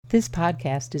This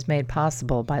podcast is made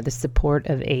possible by the support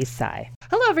of ASI.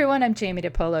 Hello, everyone. I'm Jamie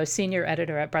DiPolo, Senior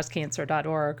Editor at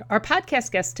BreastCancer.org. Our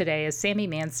podcast guest today is Sammy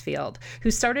Mansfield,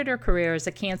 who started her career as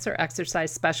a cancer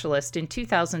exercise specialist in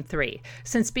 2003.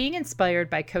 Since being inspired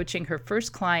by coaching her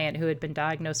first client who had been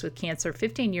diagnosed with cancer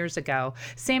 15 years ago,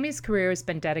 Sammy's career has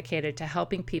been dedicated to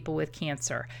helping people with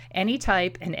cancer, any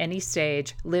type and any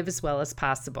stage, live as well as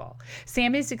possible.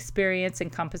 Sammy's experience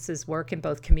encompasses work in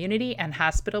both community and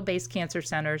hospital-based cancer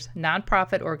centers,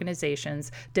 nonprofit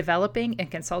organizations, developing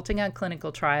and consulting on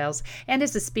clinical trials, and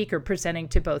as a speaker presenting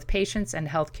to both patients and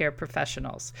healthcare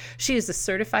professionals. She is a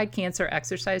certified cancer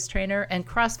exercise trainer and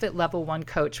CrossFit Level 1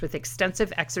 coach with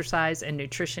extensive exercise and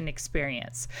nutrition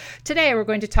experience. Today, we're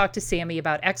going to talk to Sammy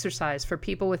about exercise for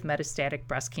people with metastatic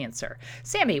breast cancer.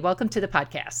 Sammy, welcome to the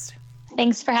podcast.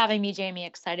 Thanks for having me, Jamie.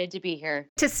 Excited to be here.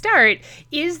 To start,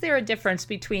 is there a difference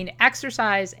between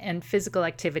exercise and physical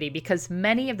activity? Because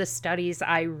many of the studies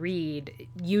I read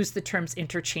use the terms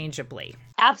interchangeably.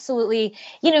 Absolutely.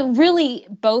 Really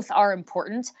both are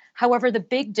important. However, the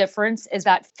big difference is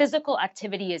that physical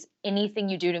activity is anything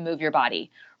you do to move your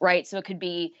body, right? So it could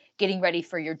be getting ready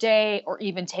for your day or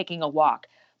even taking a walk.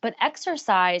 But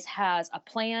exercise has a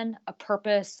plan, a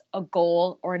purpose, a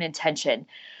goal, or an intention.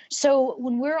 So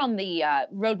when we're on the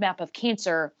roadmap of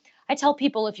cancer, I tell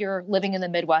people if you're living in the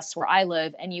Midwest where I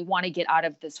live and you want to get out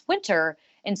of this winter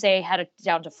and say head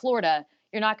down to Florida,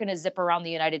 you're not going to zip around the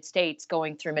United States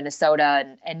going through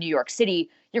Minnesota and New York City.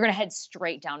 You're going to head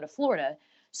straight down to Florida.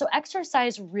 So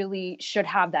exercise really should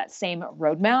have that same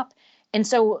roadmap. And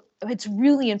so it's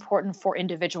really important for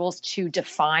individuals to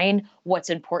define what's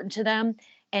important to them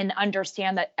and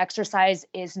understand that exercise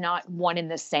is not one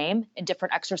and the same, and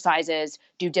different exercises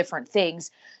do different things.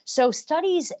 So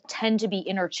studies tend to be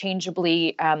interchangeable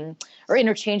in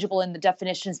the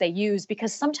definitions they use,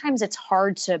 because sometimes it's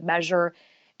hard to measure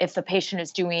if the patient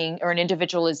is doing or an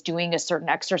individual is doing a certain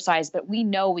exercise, but we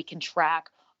know we can track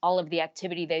all of the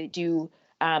activity they do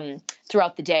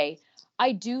throughout the day.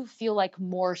 I do feel like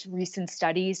more recent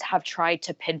studies have tried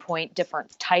to pinpoint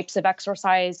different types of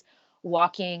exercise,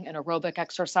 walking and aerobic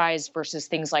exercise versus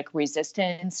things like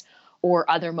resistance or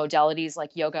other modalities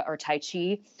like yoga or Tai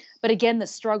Chi. But again, the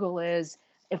struggle is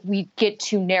if we get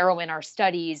too narrow in our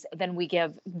studies, then we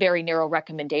give very narrow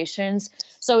recommendations.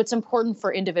 So it's important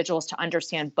for individuals to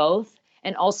understand both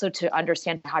and also to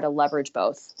understand how to leverage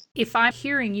both. If I'm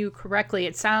hearing you correctly,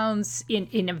 it sounds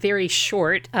in a very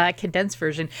short, condensed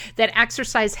version that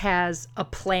exercise has a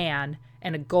plan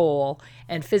and a goal,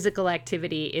 and physical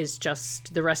activity is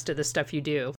just the rest of the stuff you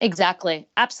do. Exactly.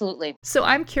 Absolutely. So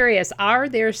I'm curious, are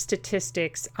there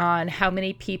statistics on how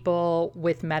many people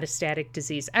with metastatic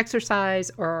disease exercise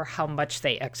or how much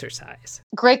they exercise?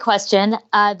 Great question.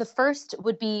 The first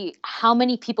would be how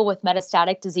many people with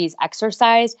metastatic disease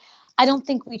exercise. I don't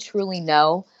think we truly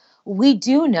know. We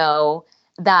do know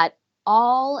that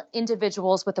all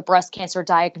individuals with a breast cancer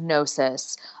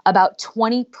diagnosis, about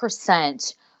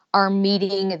 20% are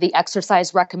meeting the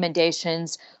exercise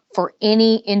recommendations for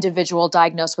any individual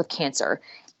diagnosed with cancer.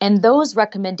 And those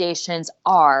recommendations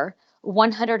are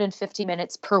 150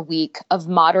 minutes per week of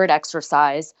moderate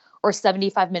exercise or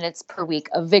 75 minutes per week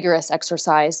of vigorous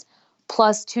exercise,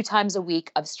 plus 2 times a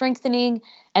week of strengthening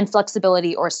and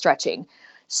flexibility or stretching.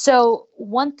 So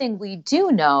one thing we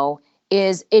do know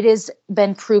is it has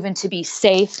been proven to be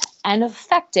safe and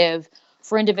effective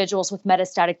for individuals with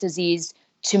metastatic disease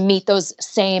to meet those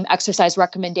same exercise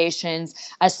recommendations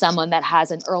as someone that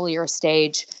has an earlier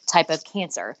stage type of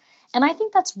cancer. And I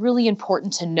think that's really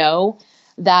important to know,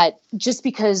 that just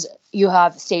because you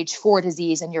have stage 4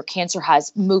 disease and your cancer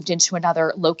has moved into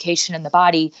another location in the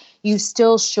body, you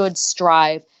still should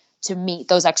strive to meet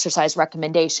those exercise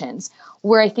recommendations.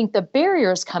 Where I think the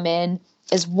barriers come in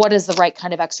is what is the right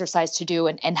kind of exercise to do,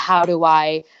 and how do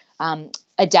I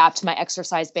adapt my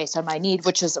exercise based on my need,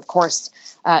 which is, of course,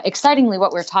 excitingly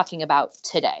what we're talking about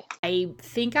today. I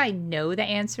think I know the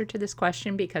answer to this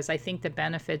question, because I think the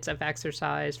benefits of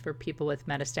exercise for people with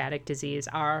metastatic disease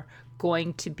are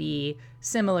going to be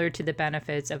similar to the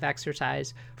benefits of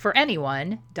exercise for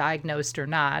anyone, diagnosed or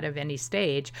not, of any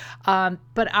stage.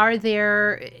 But are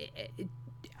there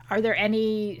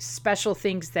any special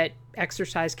things that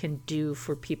exercise can do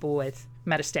for people with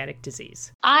metastatic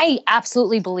disease? I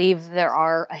absolutely believe there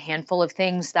are a handful of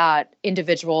things that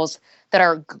individuals that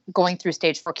are going through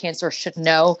stage 4 cancer should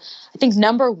know. I think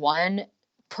number one,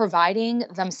 providing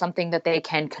them something that they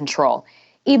can control.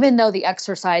 Even though the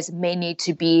exercise may need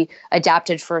to be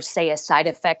adapted for, say, a side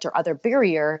effect or other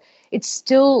barrier, it's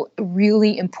still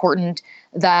really important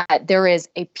that there is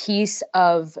a piece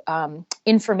of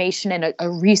information and a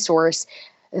resource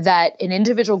that an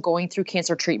individual going through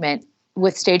cancer treatment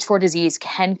with stage 4 disease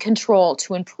can control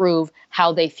to improve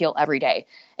how they feel every day.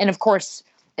 And of course,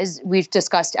 as we've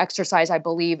discussed, exercise, I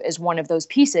believe, is one of those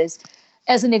pieces.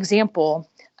 As an example,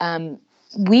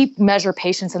 we measure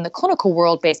patients in the clinical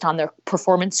world based on their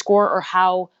performance score or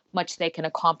how much they can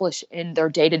accomplish in their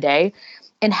day-to-day.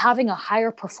 And having a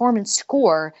higher performance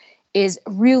score is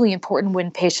really important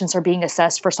when patients are being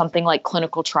assessed for something like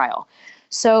clinical trial.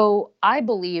 So I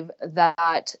believe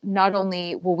that not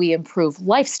only will we improve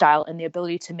lifestyle and the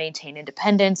ability to maintain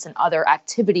independence and other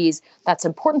activities that's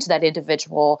important to that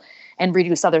individual and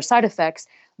reduce other side effects,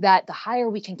 that the higher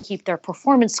we can keep their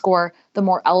performance score, the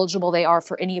more eligible they are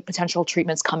for any potential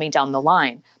treatments coming down the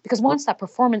line. Because once that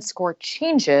performance score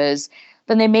changes,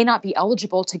 then they may not be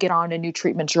eligible to get on a new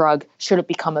treatment drug should it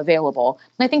become available.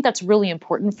 And I think that's really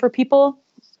important for people.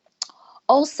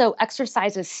 Also,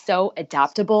 exercise is so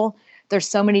adaptable. There's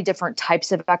so many different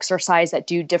types of exercise that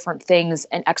do different things,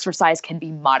 and exercise can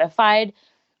be modified.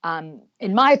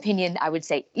 In my opinion, I would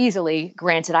say easily.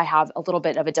 Granted, I have a little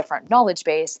bit of a different knowledge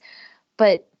base,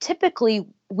 but typically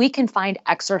we can find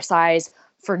exercise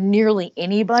for nearly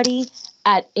anybody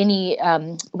at any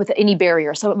with any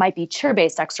barrier. So it might be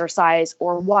chair-based exercise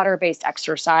or water-based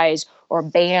exercise or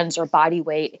bands or body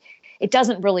weight. It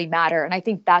doesn't really matter. And I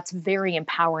think that's very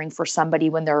empowering for somebody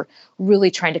when they're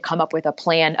really trying to come up with a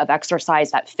plan of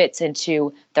exercise that fits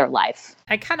into their life.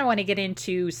 I kind of want to get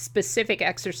into specific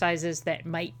exercises that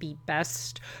might be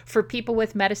best for people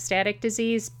with metastatic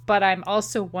disease, but I'm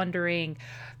also wondering,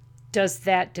 does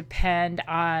that depend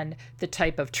on the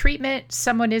type of treatment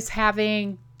someone is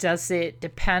having? Does it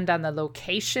depend on the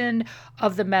location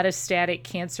of the metastatic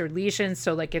cancer lesions?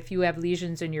 So like if you have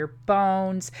lesions in your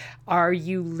bones, are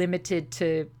you limited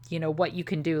to, what you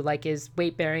can do? Like is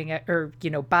weight bearing or,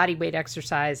 body weight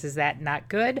exercise, is that not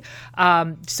good?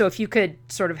 So if you could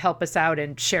sort of help us out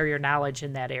and share your knowledge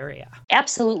in that area.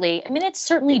 Absolutely. I mean, it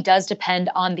certainly does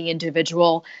depend on the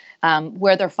individual.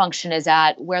 Where their function is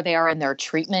at, where they are in their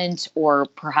treatment or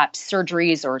perhaps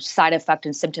surgeries or side effect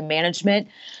and symptom management.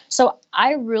 So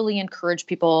I really encourage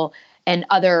people and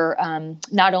other,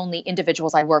 not only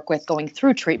individuals I work with going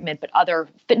through treatment, but other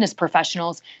fitness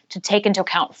professionals to take into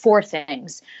account 4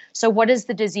 things. So what is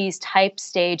the disease type,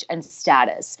 stage, and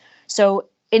status? So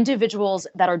individuals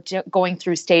that are going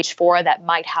through stage 4 that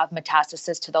might have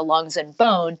metastasis to the lungs and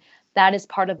bone, that is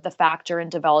part of the factor in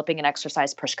developing an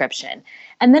exercise prescription.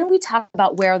 And then we talk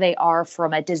about where they are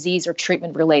from a disease or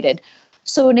treatment related.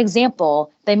 So an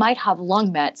example, they might have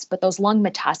lung mets, but those lung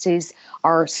metastases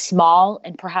are small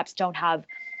and perhaps don't have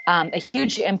a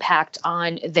huge impact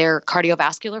on their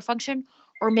cardiovascular function,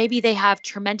 or maybe they have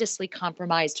tremendously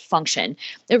compromised function.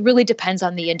 It really depends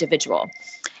on the individual.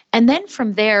 And then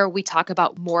from there, we talk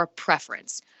about more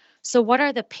preference. So what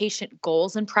are the patient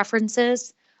goals and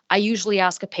preferences? I usually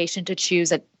ask a patient to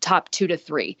choose a top 2 to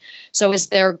 3. So is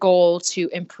their goal to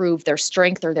improve their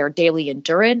strength or their daily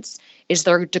endurance? Is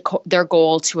their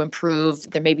goal to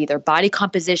improve maybe their body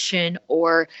composition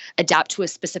or adapt to a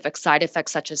specific side effect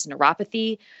such as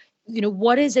neuropathy?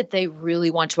 What is it they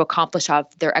really want to accomplish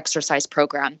out of their exercise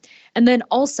program? And then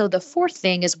also the 4th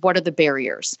thing is, what are the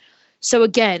barriers? So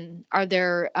again, are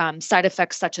there side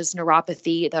effects such as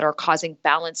neuropathy that are causing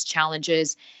balance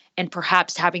challenges? And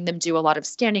perhaps having them do a lot of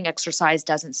standing exercise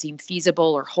doesn't seem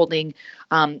feasible, or holding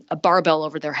a barbell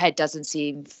over their head doesn't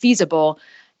seem feasible.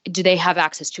 Do they have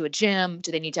access to a gym?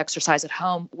 Do they need to exercise at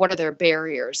home? What are their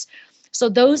barriers? So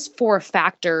those 4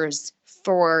 factors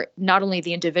for not only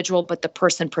the individual, but the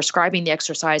person prescribing the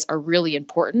exercise are really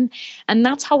important. And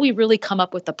that's how we really come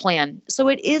up with the plan. So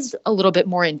it is a little bit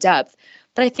more in depth,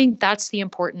 but I think that's the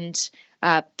important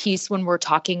piece when we're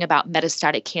talking about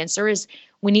metastatic cancer is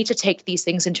we need to take these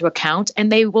things into account,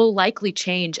 and they will likely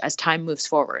change as time moves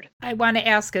forward. I want to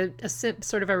ask a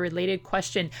sort of a related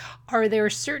question. Are there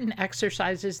certain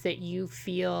exercises that you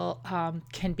feel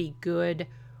can be good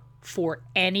for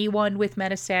anyone with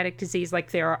metastatic disease?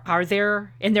 Like are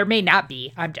there, and there may not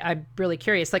be, I'm really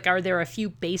curious, like are there a few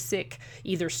basic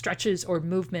either stretches or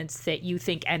movements that you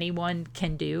think anyone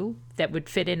can do that would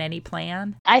fit in any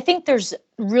plan? I think there's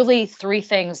really 3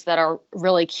 things that are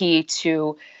really key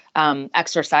to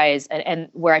exercise and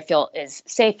where I feel is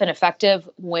safe and effective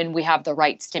when we have the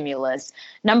right stimulus.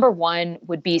 Number 1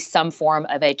 would be some form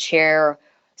of a chair,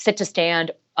 sit to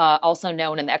stand, also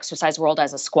known in the exercise world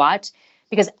as a squat,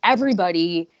 because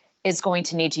everybody is going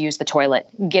to need to use the toilet,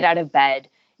 get out of bed,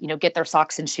 get their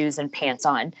socks and shoes and pants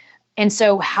on. And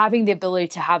so having the ability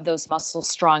to have those muscles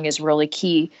strong is really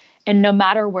key. And no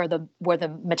matter where the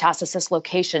metastasis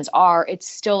locations are, it's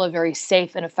still a very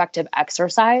safe and effective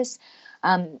exercise.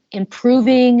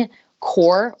 Improving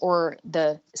core or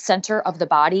the center of the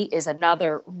body is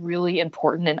another really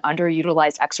important and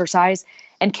underutilized exercise,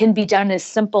 and can be done as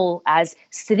simple as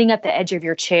sitting at the edge of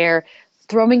your chair,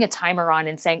 throwing a timer on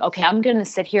and saying, okay, I'm going to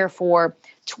sit here for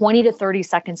 20 to 30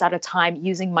 seconds at a time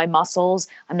using my muscles.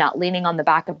 I'm not leaning on the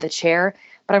back of the chair,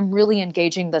 but I'm really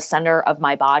engaging the center of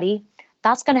my body.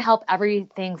 That's going to help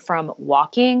everything from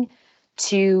walking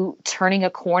to turning a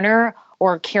corner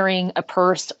or carrying a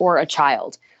purse or a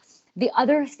child. The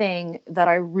other thing that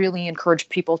I really encourage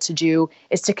people to do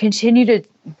is to continue to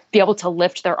be able to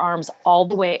lift their arms all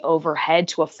the way overhead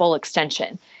to a full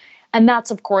extension. And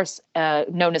that's, of course,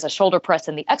 known as a shoulder press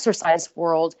in the exercise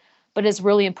world, but is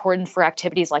really important for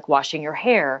activities like washing your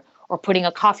hair or putting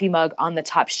a coffee mug on the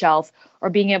top shelf, or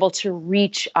being able to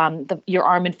reach your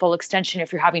arm in full extension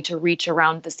if you're having to reach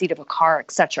around the seat of a car,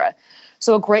 etc.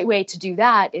 So a great way to do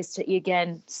that is to,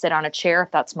 again, sit on a chair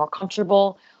if that's more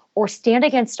comfortable, or stand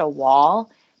against a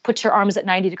wall, put your arms at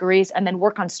 90 degrees, and then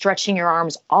work on stretching your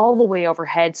arms all the way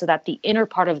overhead so that the inner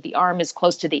part of the arm is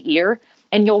close to the ear.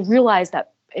 And you'll realize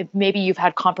that if maybe you've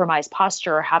had compromised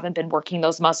posture or haven't been working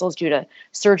those muscles due to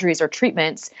surgeries or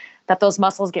treatments, that those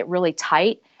muscles get really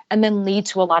tight and then lead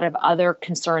to a lot of other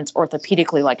concerns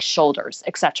orthopedically, like shoulders,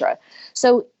 etc.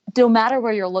 So no matter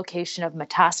where your location of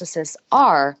metastasis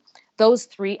are, those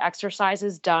 3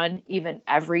 exercises done even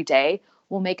every day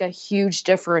will make a huge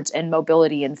difference in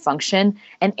mobility and function,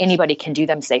 and anybody can do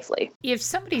them safely. If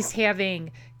somebody's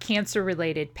having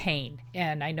cancer-related pain,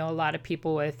 and I know a lot of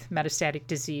people with metastatic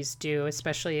disease do,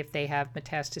 especially if they have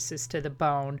metastasis to the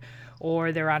bone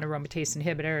or they're on aromatase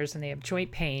inhibitors and they have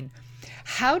joint pain,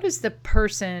 how does the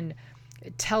person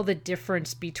tell the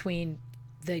difference between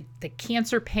the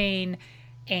cancer pain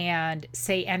and,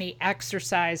 say, any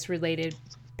exercise-related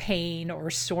pain or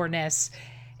soreness?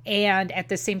 And at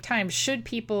the same time, should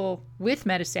people with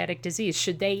metastatic disease,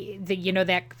 should they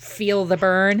that feel the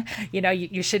burn?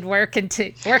 You should work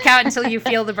out until you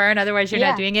feel the burn. Otherwise, you're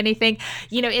not doing anything.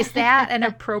 Is that an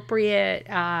appropriate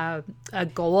a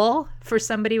goal for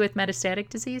somebody with metastatic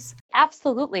disease?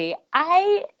 Absolutely.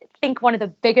 I think one of the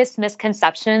biggest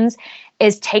misconceptions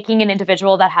is taking an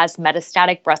individual that has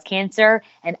metastatic breast cancer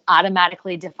and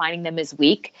automatically defining them as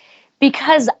weak,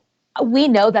 because we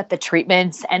know that the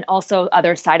treatments and also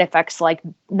other side effects like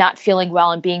not feeling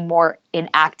well and being more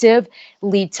inactive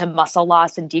lead to muscle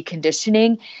loss and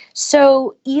deconditioning.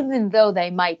 So even though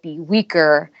they might be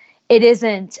weaker, it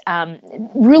isn't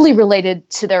really related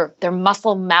to their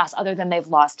muscle mass other than they've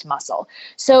lost muscle.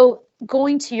 So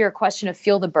going to your question of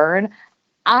feel the burn,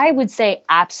 I would say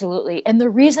absolutely. And the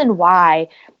reason why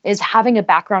is having a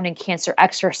background in cancer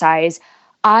exercise,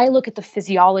 I look at the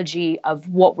physiology of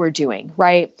what we're doing,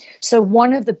 right? So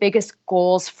one of the biggest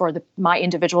goals for my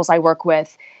individuals I work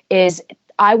with is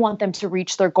I want them to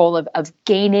reach their goal of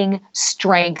gaining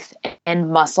strength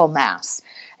and muscle mass.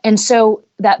 And so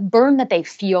that burn that they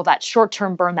feel, that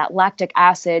short-term burn, that lactic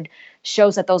acid,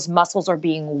 shows that those muscles are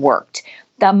being worked.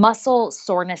 The muscle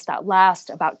soreness that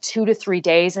lasts about 2 to 3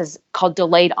 days is called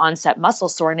delayed onset muscle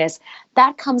soreness.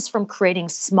 That comes from creating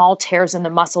small tears in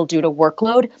the muscle due to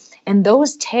workload. And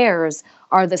those tears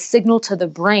are the signal to the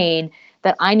brain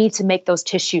that I need to make those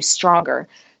tissues stronger.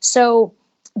 So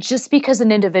just because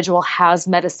an individual has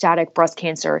metastatic breast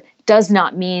cancer does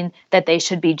not mean that they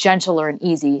should be gentler and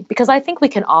easy, because I think we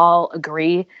can all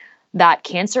agree that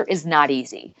cancer is not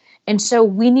easy. And so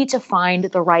we need to find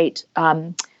the right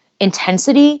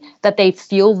intensity that they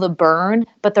feel the burn,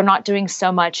 but they're not doing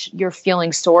so much you're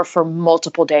feeling sore for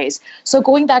multiple days. So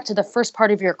going back to the first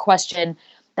part of your question,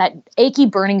 that achy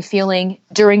burning feeling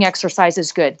during exercise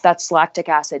is good. That's lactic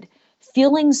acid.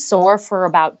 Feeling sore for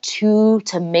about 2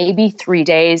 to maybe 3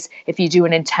 days if you do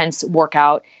an intense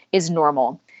workout is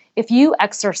normal. If you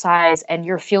exercise and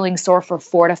you're feeling sore for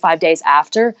 4 to 5 days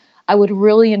after, I would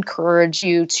really encourage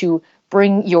you to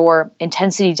bring your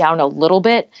intensity down a little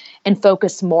bit and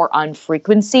focus more on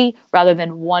frequency rather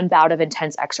than one bout of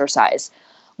intense exercise.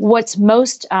 What's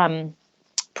most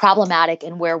problematic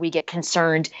and where we get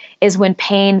concerned is when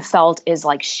pain felt is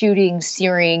like shooting,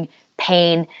 searing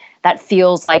pain that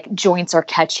feels like joints are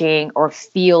catching or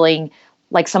feeling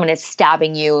like someone is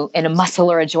stabbing you in a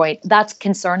muscle or a joint. That's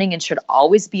concerning and should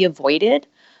always be avoided.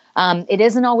 It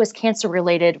isn't always cancer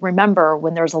related. Remember,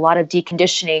 when there's a lot of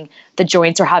deconditioning, the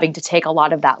joints are having to take a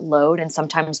lot of that load, and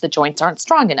sometimes the joints aren't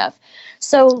strong enough.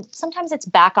 So sometimes it's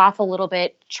back off a little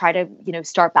bit, try to,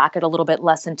 start back at a little bit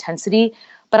less intensity.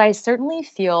 But I certainly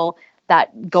feel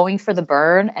that going for the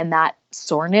burn and that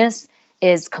soreness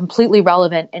is completely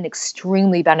relevant and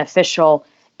extremely beneficial,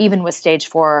 even with stage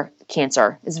 4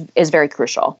 cancer is very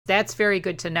crucial. That's very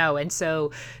good to know. And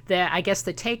so I guess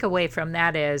the takeaway from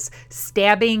that is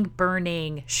stabbing,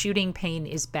 burning, shooting pain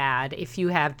is bad. If you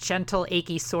have gentle,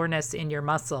 achy soreness in your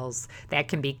muscles, that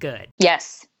can be good.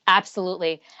 Yes,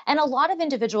 absolutely. And a lot of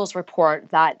individuals report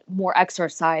that more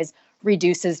exercise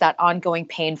reduces that ongoing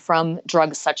pain from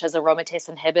drugs such as aromatase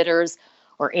inhibitors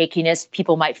or achiness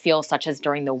people might feel, such as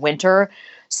during the winter.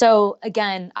 So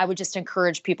again, I would just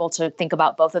encourage people to think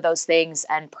about both of those things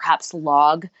and perhaps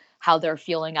log how they're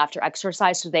feeling after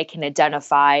exercise so they can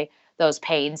identify those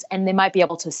pains, and they might be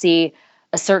able to see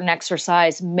a certain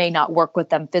exercise may not work with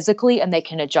them physically, and they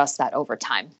can adjust that over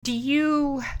time. Do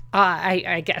you,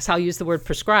 I guess I'll use the word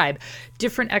prescribe,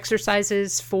 different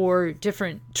exercises for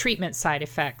different treatment side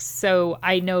effects? So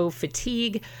I know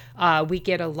fatigue, we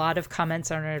get a lot of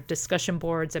comments on our discussion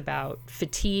boards about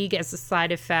fatigue as a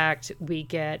side effect. We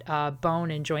get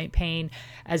bone and joint pain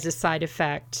as a side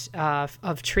effect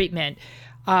of treatment.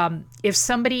 If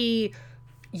somebody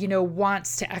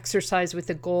wants to exercise with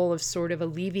the goal of sort of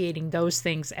alleviating those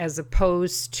things as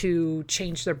opposed to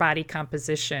change their body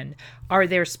composition, are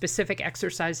there specific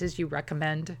exercises you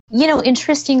recommend?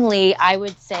 Interestingly, I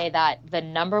would say that the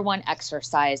number one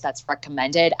exercise that's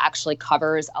recommended actually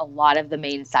covers a lot of the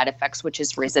main side effects, which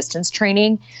is resistance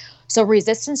training. So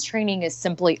resistance training is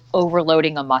simply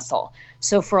overloading a muscle.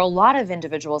 So for a lot of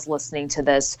individuals listening to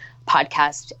this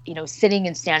podcast, sitting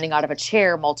and standing out of a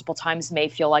chair multiple times may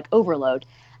feel like overload.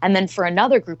 And then for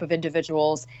another group of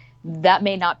individuals, that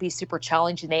may not be super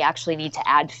challenging. They actually need to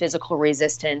add physical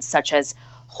resistance, such as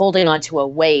holding onto a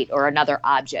weight or another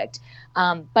object.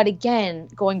 But again,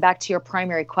 going back to your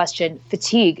primary question,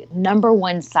 fatigue, number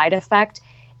one side effect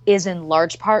is in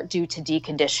large part due to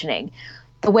deconditioning.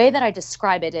 The way that I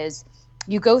describe it is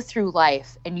you go through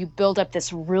life and you build up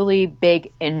this really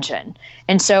big engine.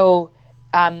 And so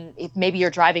if maybe you're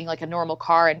driving like a normal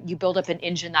car and you build up an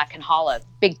engine that can haul a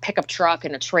big pickup truck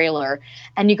and a trailer,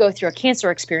 and you go through a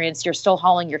cancer experience, you're still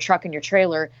hauling your truck and your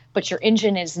trailer, but your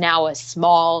engine is now a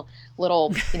small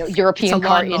little, European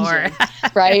car engine,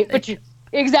 right? But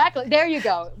exactly. There you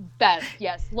go. Beth.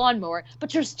 Yes. Lawnmower.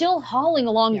 But you're still hauling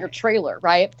along your trailer,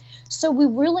 right? So we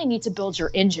really need to build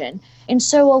your engine. And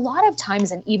so a lot of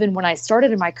times, and even when I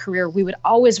started in my career, we would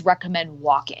always recommend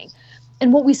walking.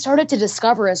 And what we started to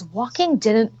discover is walking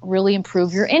didn't really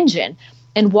improve your engine.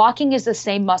 And walking is the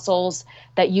same muscles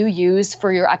that you use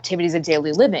for your activities of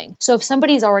daily living. So if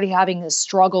somebody's already having a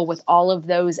struggle with all of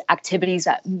those activities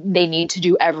that they need to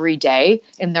do every day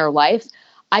in their life,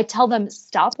 I tell them,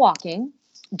 stop walking.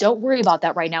 Don't worry about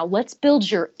that right now. Let's build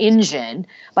your engine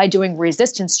by doing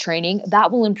resistance training.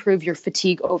 That will improve your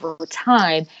fatigue over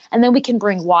time. And then we can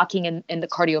bring walking and the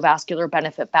cardiovascular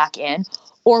benefit back in.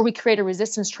 Or we create a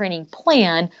resistance training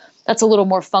plan that's a little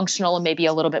more functional and maybe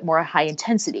a little bit more high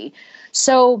intensity.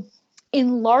 So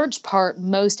in large part,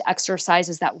 most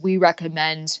exercises that we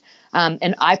recommend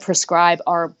and I prescribe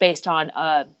are based on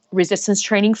resistance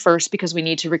training first, because we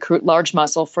need to recruit large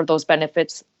muscle for those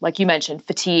benefits, like you mentioned,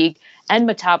 fatigue and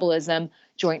metabolism,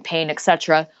 joint pain,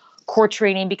 etc. Core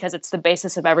training, because it's the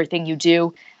basis of everything you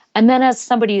do. And then as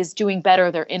somebody is doing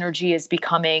better, their energy is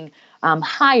becoming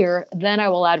higher, then I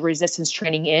will add resistance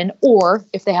training in. Or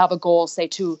if they have a goal, say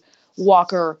to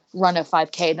walk or run a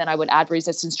 5K, then I would add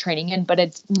resistance training in. But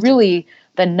it's really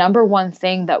the number one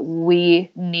thing that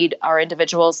we need our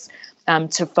individuals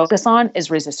to focus on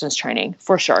is resistance training,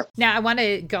 for sure. Now, I want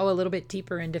to go a little bit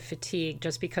deeper into fatigue,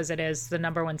 just because it is the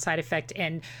number one side effect.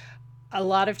 And a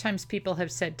lot of times people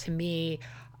have said to me,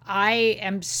 I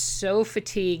am so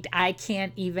fatigued, I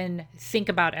can't even think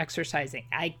about exercising.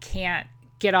 I can't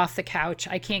get off the couch.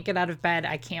 I can't get out of bed.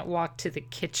 I can't walk to the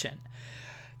kitchen.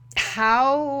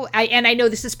 I know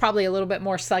this is probably a little bit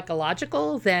more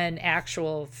psychological than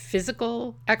actual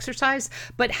physical exercise,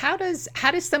 but how does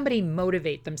somebody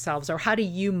motivate themselves, or how do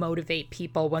you motivate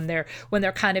people when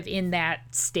they're kind of in that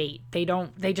state?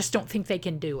 They just don't think they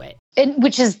can do it.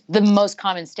 Which is the most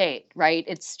common state, right?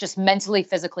 It's just mentally,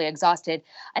 physically exhausted.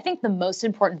 I think the most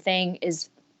important thing is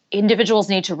individuals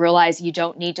need to realize you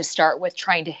don't need to start with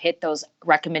trying to hit those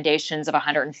recommendations of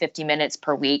 150 minutes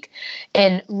per week,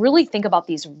 and really think about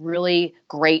these really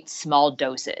great small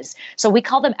doses. So we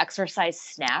call them exercise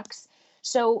snacks.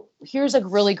 So here's a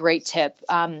really great tip.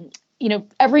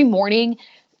 Every morning,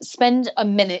 spend a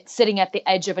minute sitting at the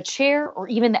edge of a chair or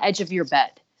even the edge of your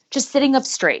bed, just sitting up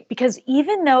straight. Because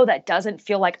even though that doesn't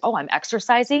feel like, oh, I'm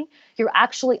exercising, you're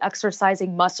actually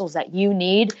exercising muscles that you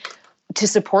need to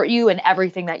support you in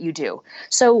everything that you do.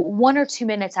 So 1 or 2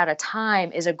 minutes at a time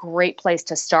is a great place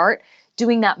to start.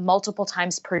 Doing that multiple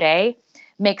times per day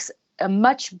makes a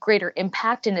much greater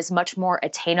impact and is much more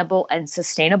attainable and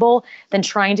sustainable than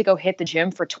trying to go hit the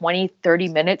gym for 20, 30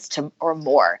 minutes or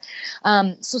more.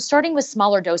 So starting with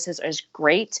smaller doses is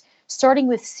great. Starting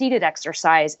with seated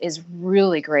exercise is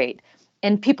really great.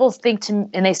 And people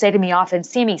and they say to me often,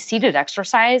 Sammy, seated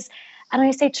exercise? And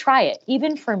I say, try it.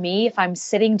 Even for me, if I'm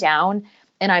sitting down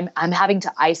and I'm having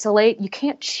to isolate, you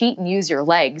can't cheat and use your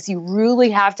legs. You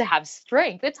really have to have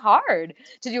strength. It's hard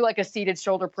to do like a seated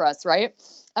shoulder press, right?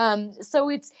 So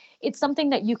it's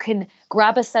something that you can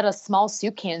grab a set of small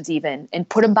soup cans even and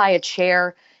put them by a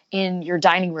chair in your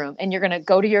dining room. And you're going to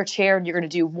go to your chair and you're going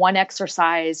to do one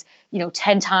exercise,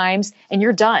 10 times and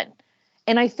you're done.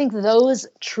 And I think those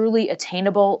truly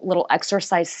attainable little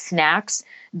exercise snacks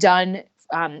done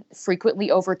frequently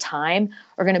over time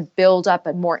are going to build up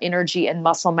a more energy and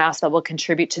muscle mass that will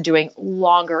contribute to doing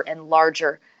longer and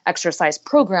larger exercise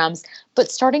programs. But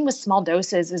starting with small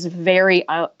doses is very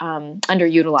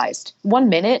underutilized. 1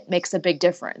 minute makes a big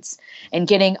difference. And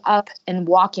getting up and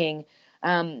walking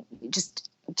just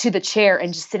to the chair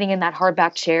and just sitting in that hard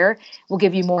back chair will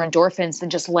give you more endorphins than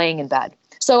just laying in bed.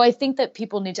 So I think that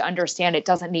people need to understand it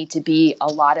doesn't need to be a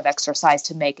lot of exercise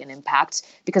to make an impact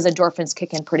because endorphins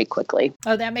kick in pretty quickly.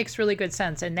 Oh, that makes really good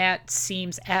sense. And that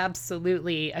seems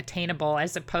absolutely attainable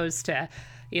as opposed to,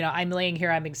 I'm laying here,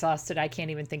 I'm exhausted. I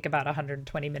can't even think about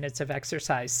 120 minutes of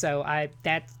exercise. So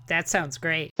that sounds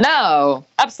great. No,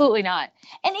 absolutely not.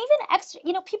 And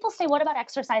even people say, what about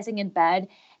exercising in bed?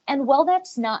 And while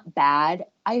that's not bad,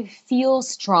 I feel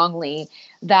strongly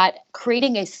that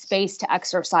creating a space to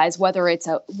exercise, whether it's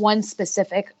one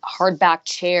specific hardback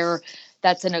chair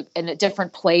that's in a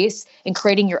different place, and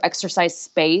creating your exercise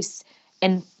space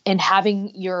and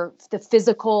having the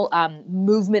physical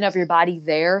movement of your body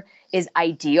there is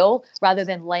ideal rather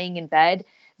than laying in bed.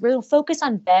 Really focus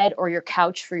on bed or your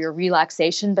couch for your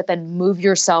relaxation, but then move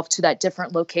yourself to that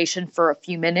different location for a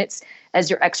few minutes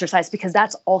as your exercise, because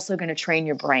that's also going to train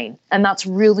your brain. And that's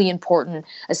really important,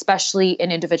 especially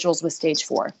in individuals with stage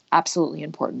 4. Absolutely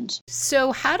important.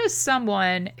 So how does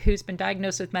someone who's been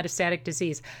diagnosed with metastatic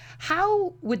disease,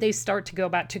 how would they start to go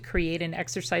about to create an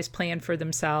exercise plan for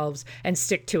themselves and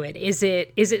stick to it? Is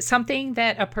it something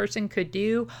that a person could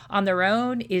do on their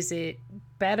own? Is it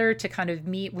better to kind of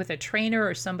meet with a trainer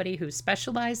or somebody who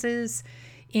specializes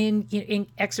in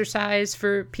exercise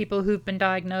for people who've been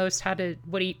diagnosed?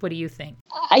 What do you think?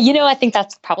 I think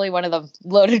that's probably one of the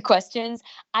loaded questions.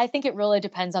 I think it really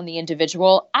depends on the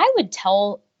individual. I would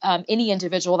tell any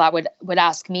individual that would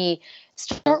ask me,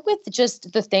 start with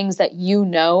just the things that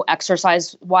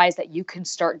exercise wise that you can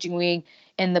start doing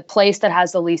in the place that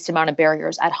has the least amount of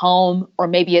barriers at home, or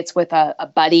maybe it's with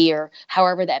a buddy or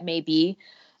however that may be.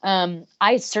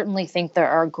 I certainly think there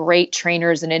are great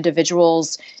trainers and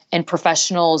individuals and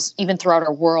professionals, even throughout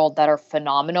our world, that are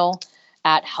phenomenal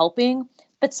at helping.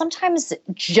 But sometimes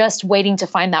just waiting to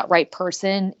find that right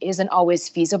person isn't always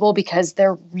feasible because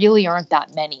there really aren't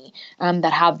that many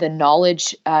that have the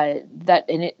knowledge that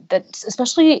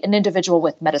especially an individual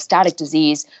with metastatic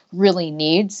disease really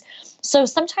needs. So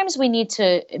sometimes we need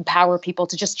to empower people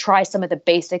to just try some of the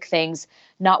basic things,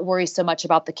 not worry so much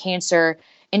about the cancer,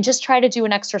 and just try to do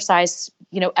an exercise,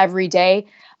 every day.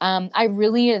 I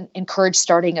really encourage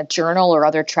starting a journal or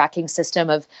other tracking system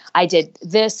of I did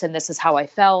this and this is how I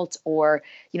felt, or,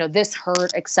 this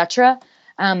hurt, etc.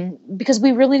 Because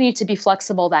we really need to be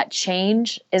flexible. That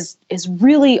change is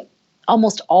really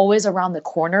almost always around the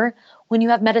corner when you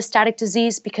have metastatic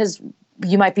disease, because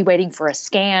you might be waiting for a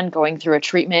scan, going through a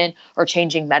treatment, or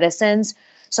changing medicines.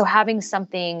 So having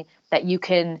something that you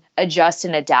can adjust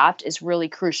and adapt is really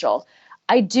crucial.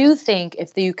 I do think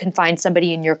if you can find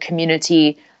somebody in your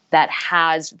community that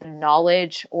has the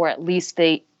knowledge, or at least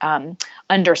the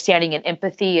understanding and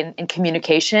empathy and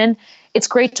communication, it's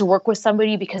great to work with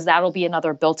somebody, because that'll be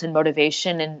another built-in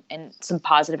motivation and some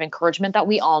positive encouragement that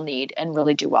we all need and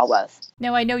really do well with.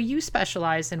 Now, I know you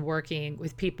specialize in working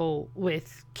with people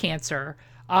with cancer,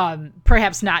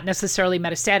 perhaps not necessarily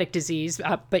metastatic disease,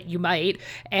 but you might.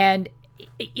 And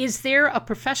is there a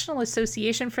professional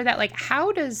association for that? Like,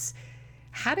 how does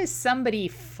somebody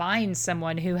find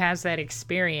someone who has that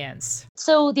experience?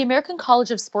 So the American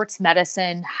College of Sports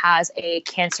Medicine has a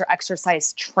cancer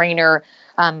exercise trainer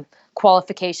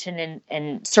qualification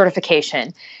and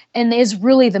certification, and is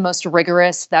really the most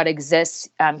rigorous that exists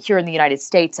here in the United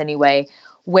States anyway,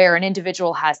 where an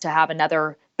individual has to have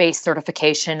another base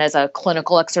certification as a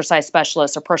clinical exercise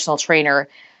specialist or personal trainer,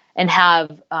 and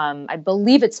have, I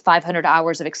believe it's 500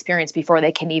 hours of experience before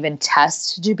they can even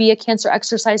test to be a cancer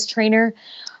exercise trainer.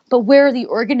 But where the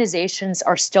organizations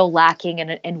are still lacking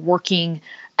and working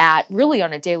at really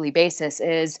on a daily basis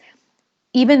is,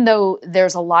 even though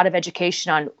there's a lot of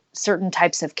education on certain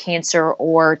types of cancer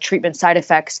or treatment side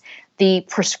effects, the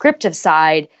prescriptive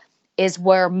side is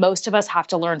where most of us have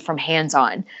to learn from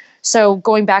hands-on. So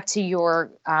going back to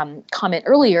your comment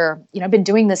earlier, I've been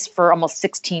doing this for almost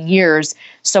 16 years.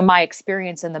 So my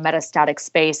experience in the metastatic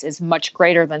space is much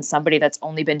greater than somebody that's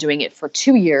only been doing it for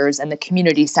 2 years in the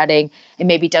community setting and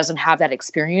maybe doesn't have that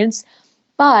experience.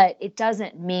 But it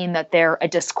doesn't mean that they're a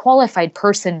disqualified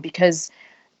person, because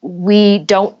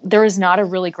there is not a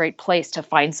really great place to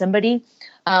find somebody.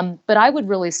 But I would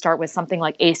really start with something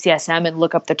like ACSM and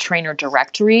look up the trainer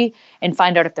directory and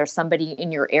find out if there's somebody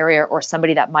in your area or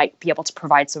somebody that might be able to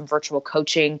provide some virtual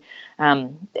coaching,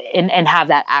 and have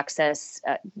that access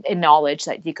and knowledge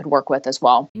that you could work with as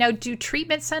well. Now, do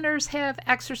treatment centers have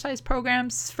exercise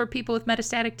programs for people with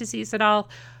metastatic disease at all?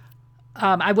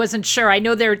 I wasn't sure. I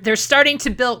know they're starting to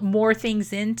build more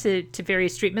things into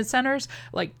various treatment centers,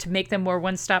 like to make them more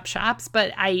one-stop shops,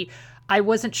 but I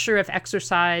wasn't sure if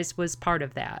exercise was part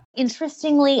of that.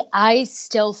 Interestingly, I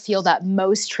still feel that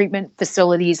most treatment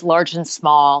facilities, large and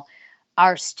small,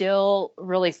 are still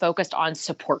really focused on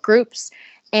support groups.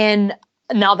 And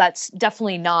now that's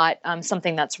definitely not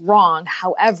something that's wrong.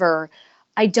 However,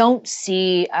 I don't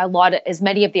see as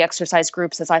many of the exercise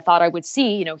groups as I thought I would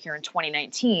see, here in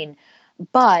 2019.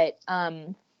 But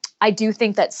I do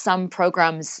think that some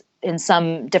programs in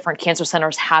some different cancer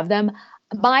centers have them.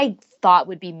 My thought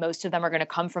would be most of them are going to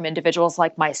come from individuals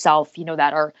like myself,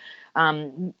 that are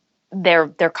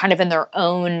they're kind of in their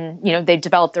own, they've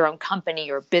developed their own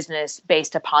company or business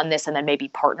based upon this, and then maybe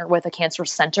partner with a cancer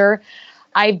center.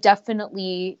 I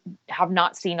definitely have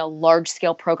not seen a large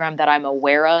scale program that I'm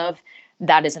aware of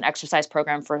that is an exercise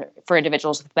program for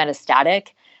individuals with metastatic,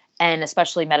 and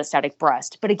especially metastatic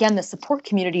breast. But again, the support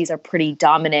communities are pretty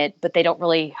dominant, but they don't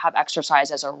really have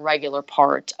exercise as a regular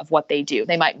part of what they do.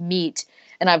 They might meet,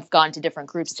 and I've gone to different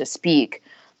groups to speak,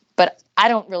 but I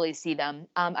don't really see them.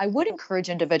 I would encourage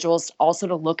individuals also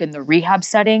to look in the rehab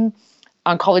setting.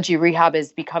 Oncology rehab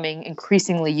is becoming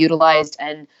increasingly utilized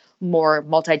and more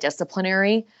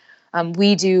multidisciplinary.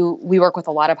 We work with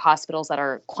a lot of hospitals that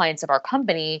are clients of our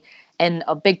company, and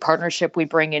a big partnership we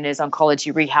bring in is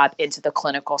oncology rehab into the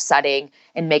clinical setting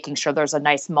and making sure there's a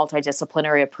nice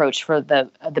multidisciplinary approach for the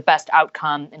best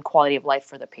outcome and quality of life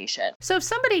for the patient. So if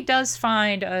somebody does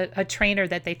find a trainer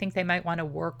that they think they might want to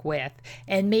work with,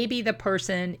 and maybe the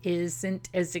person isn't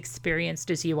as experienced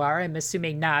as you are, I'm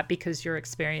assuming not, because your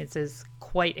experience is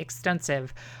quite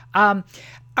extensive, are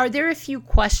there a few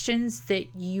questions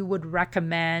that you would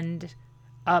recommend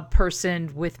a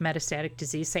person with metastatic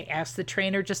disease, say, ask the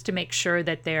trainer, just to make sure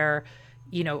that they're,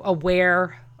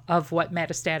 aware of what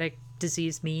metastatic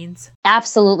disease means?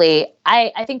 Absolutely.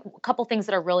 I think a couple things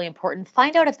that are really important.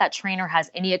 Find out if that trainer has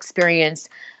any experience,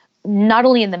 not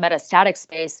only in the metastatic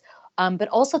space, but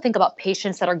also think about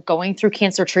patients that are going through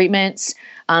cancer treatments,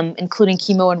 including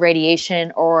chemo and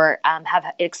radiation, or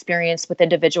have experience with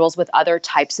individuals with other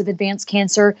types of advanced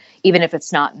cancer, even if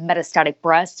it's not metastatic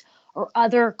breast or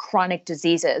other chronic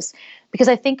diseases. Because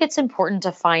I think it's important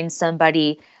to find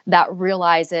somebody that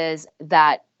realizes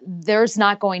that there's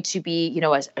not going to be,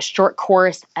 a short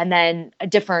course and then a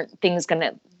different thing's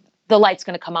the light's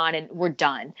going to come on and we're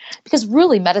done. Because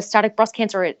really, metastatic breast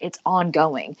cancer, it's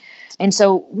ongoing. And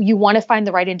so you want to find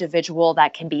the right individual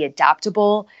that can be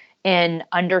adaptable and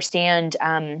understand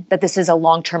that this is a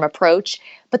long-term approach,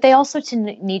 but they also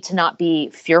need to not be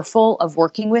fearful of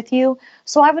working with you.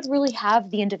 So I would really have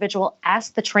the individual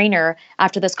ask the trainer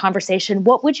after this conversation,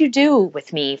 what would you do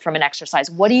with me from an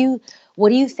exercise? What do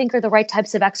you think are the right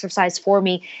types of exercise for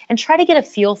me? And try to get a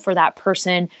feel for that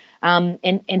person,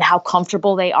 and how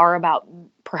comfortable they are about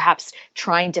perhaps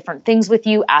trying different things with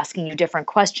you, asking you different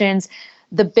questions.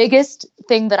 The biggest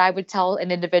thing that I would tell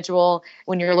an individual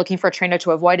when you're looking for a trainer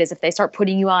to avoid is if they start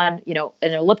putting you on, an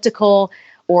elliptical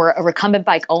or a recumbent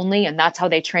bike only, and that's how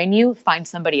they train you, find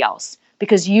somebody else.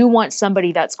 Because you want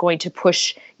somebody that's going to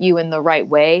push you in the right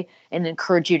way and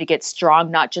encourage you to get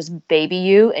strong, not just baby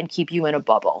you and keep you in a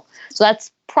bubble. So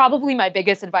that's probably my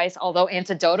biggest advice, although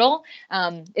anecdotal,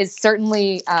 is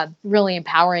certainly really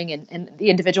empowering, and the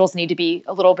individuals need to be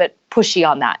a little bit pushy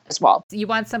on that as well. You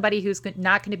want somebody who's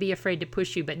not going to be afraid to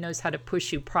push you, but knows how to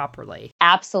push you properly.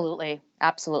 Absolutely.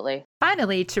 Absolutely.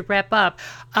 Finally, to wrap up,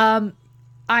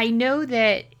 I know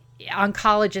that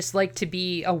oncologists like to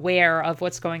be aware of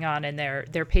what's going on in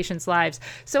their patients' lives.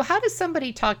 So how does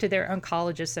somebody talk to their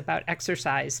oncologist about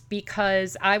exercise?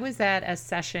 Because I was at a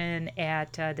session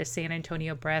at the San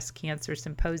Antonio Breast Cancer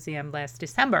Symposium last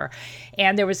December,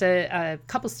 and there was a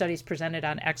couple studies presented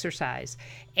on exercise.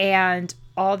 And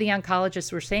all the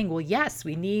oncologists were saying, well, yes,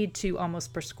 we need to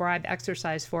almost prescribe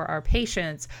exercise for our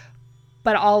patients,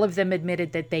 but all of them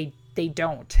admitted that they they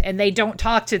don't, and they don't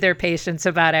talk to their patients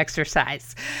about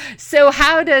exercise. So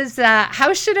how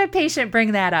should a patient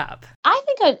bring that up? I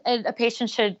think a patient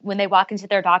should, when they walk into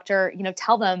their doctor,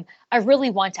 tell them, I really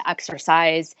want to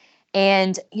exercise.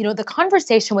 And, the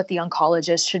conversation with the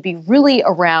oncologist should be really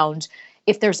around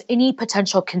if there's any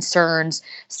potential concerns,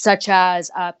 such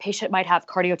as a patient might have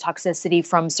cardiotoxicity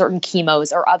from certain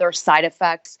chemos or other side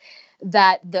effects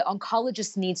that the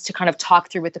oncologist needs to kind of talk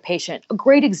through with the patient. A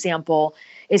great example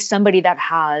is somebody that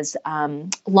has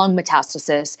lung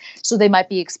metastasis. So they might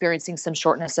be experiencing some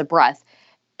shortness of breath.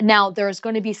 Now, there's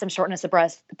going to be some shortness of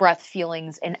breath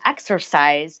feelings in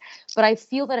exercise, but I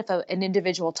feel that if an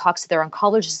individual talks to their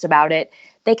oncologist about it,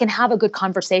 they can have a good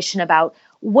conversation about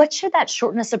what should that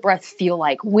shortness of breath feel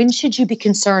like? When should you be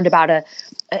concerned about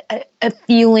a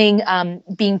feeling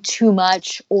being too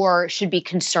much or should be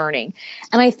concerning?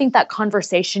 And I think that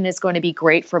conversation is going to be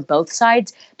great for both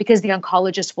sides because the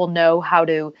oncologist will know how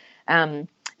to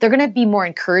they're going to be more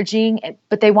encouraging,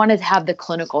 but they want to have the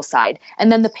clinical side.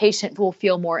 And then the patient will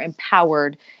feel more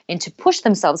empowered and to push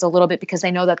themselves a little bit because they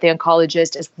know that the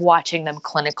oncologist is watching them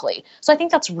clinically. So I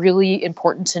think that's really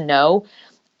important to know.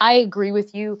 I agree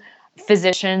with you,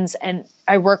 physicians, and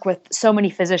I work with so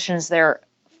many physicians. They're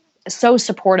so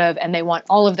supportive and they want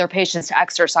all of their patients to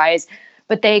exercise.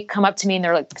 But they come up to me and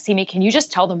they're like, Seemi, can you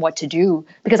just tell them what to do?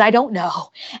 Because I don't know.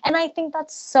 And I think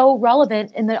that's so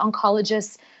relevant. And the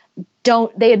oncologists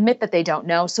they admit that they don't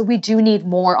know. So we do need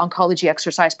more oncology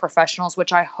exercise professionals,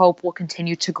 which I hope will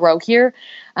continue to grow here.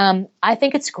 I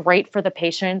think it's great for the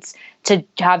patients to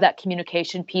have that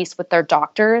communication piece with their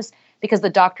doctors because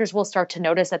the doctors will start to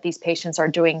notice that these patients are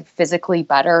doing physically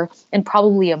better and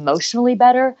probably emotionally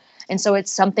better. And so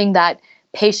it's something that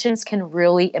patients can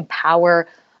really empower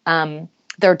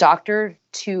their doctor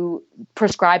to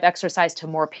prescribe exercise to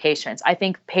more patients. I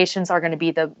think patients are going to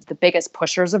be the biggest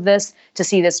pushers of this to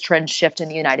see this trend shift in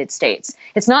the United States.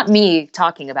 It's not me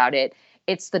talking about it.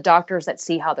 It's the doctors that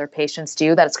see how their patients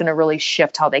do that it's going to really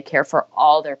shift how they care for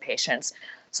all their patients.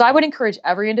 So I would encourage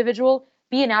every individual,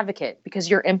 be an advocate because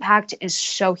your impact is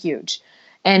so huge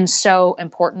and so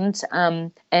important.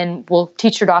 And we'll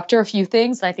teach your doctor a few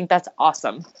things. And I think that's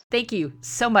awesome. Thank you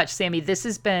so much, Seemi. This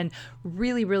has been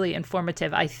really, really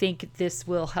informative. I think this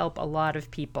will help a lot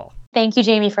of people. Thank you,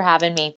 Jamie, for having me.